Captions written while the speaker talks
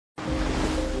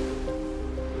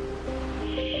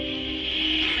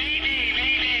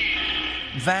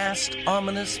Vast,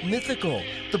 ominous, mythical.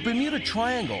 The Bermuda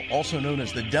Triangle, also known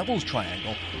as the Devil's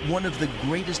Triangle, one of the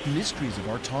greatest mysteries of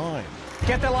our time.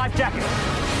 Get the life jacket.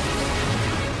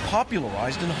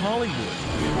 Popularized in Hollywood.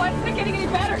 Why isn't it getting any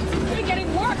better? It's been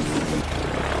getting worse.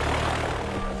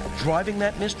 Driving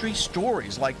that mystery,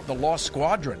 stories like the Lost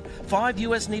Squadron, 5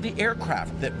 U.S. Navy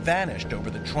aircraft that vanished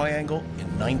over the Triangle in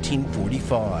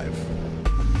 1945.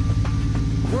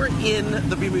 We're in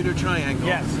the Bermuda Triangle.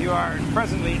 Yes, you are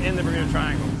presently in the Bermuda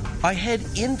Triangle. I head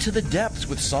into the depths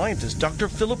with scientist Dr.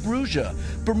 Philip Ruja,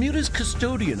 Bermuda's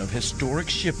custodian of historic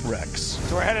shipwrecks.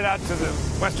 So we're headed out to the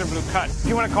Western Blue Cut. If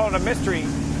you want to call it a mystery,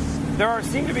 there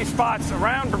seem to be spots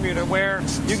around Bermuda where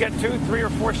you get 2, 3, or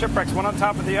 4 shipwrecks, one on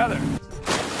top of the other.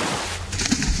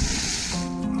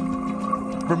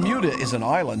 Bermuda is an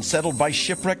island settled by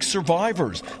shipwreck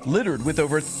survivors, littered with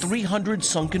over 300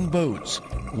 sunken boats.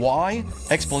 Why?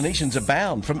 Explanations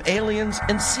abound, from aliens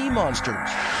and sea monsters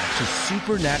to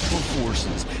supernatural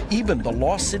forces, even the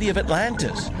lost city of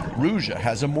Atlantis. Ruja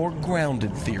has a more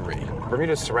grounded theory.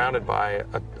 Bermuda is surrounded by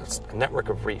a network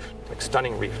of reef, like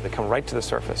stunning reef. They come right to the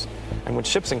surface. And when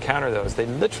ships encounter those, they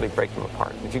literally break them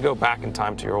apart. If you go back in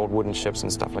time to your old wooden ships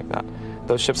and stuff like that,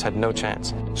 those ships had no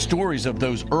chance. Stories of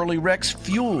those early wrecks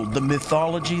fueled the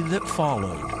mythology that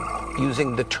followed.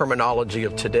 Using the terminology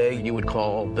of today, you would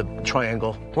call the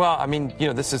triangle. Well, I mean,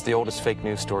 this is the oldest fake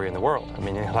news story in the world. I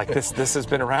mean, like this has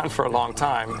been around for a long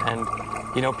time, and,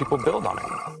 people build on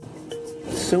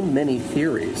it. So many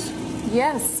theories.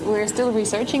 Yes, we're still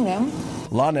researching them.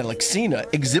 Lana Lexina,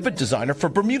 exhibit designer for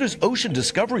Bermuda's Ocean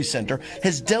Discovery Center,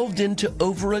 has delved into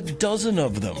over a dozen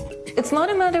of them. It's not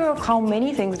a matter of how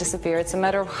many things disappear, it's a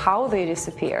matter of how they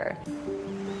disappear.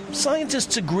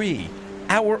 Scientists agree.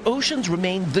 Our oceans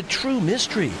remain the true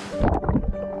mystery.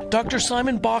 Dr.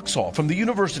 Simon Boxall from the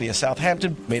University of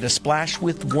Southampton made a splash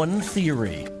with one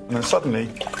theory. And then suddenly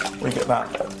we get that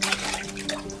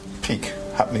peak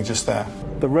happening just there.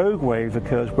 The rogue wave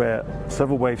occurs where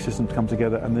several wave systems come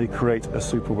together and they create a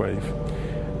superwave.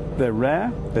 They're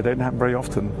rare, they don't happen very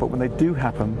often, but when they do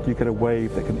happen, you get a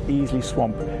wave that can easily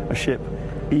swamp a ship,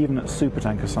 even at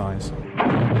supertanker size.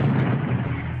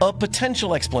 A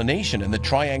potential explanation in the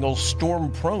Triangle's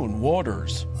storm-prone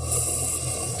waters.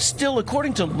 Still,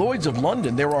 according to Lloyd's of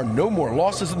London, there are no more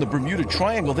losses in the Bermuda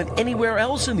Triangle than anywhere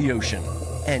else in the ocean.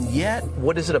 And yet...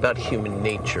 What is it about human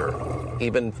nature,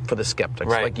 even for the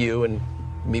skeptics like you and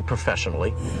me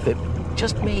professionally, that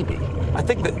just maybe? I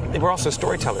think that we're also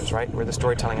storytellers, right? We're the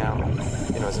storytelling animal.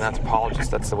 As an anthropologist,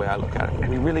 that's the way I look at it.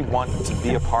 We really want to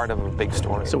be a part of a big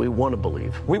story. So we want to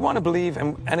believe. We want to believe,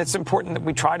 and it's important that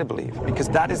we try to believe, because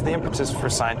that is the impetus for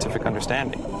scientific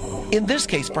understanding. In this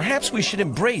case, perhaps we should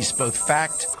embrace both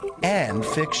fact and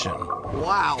fiction.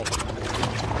 Wow.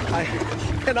 I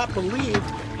cannot believe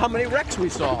how many wrecks we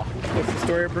saw. It's the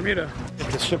story of Bermuda.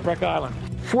 It's a shipwreck island.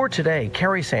 For today,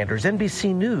 Kerry Sanders,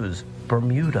 NBC News,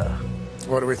 Bermuda.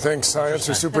 What do we think? Science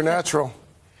or supernatural?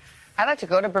 I'd like to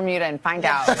go to Bermuda and find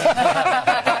out.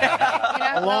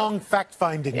 A long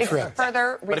fact-finding trip.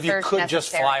 Further research But if you could necessary.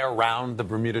 just fly around the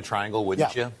Bermuda Triangle,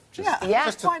 wouldn't you?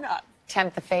 Just why not?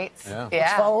 Tempt the fates. Yeah.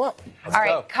 Let's follow up. All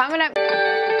right, coming up.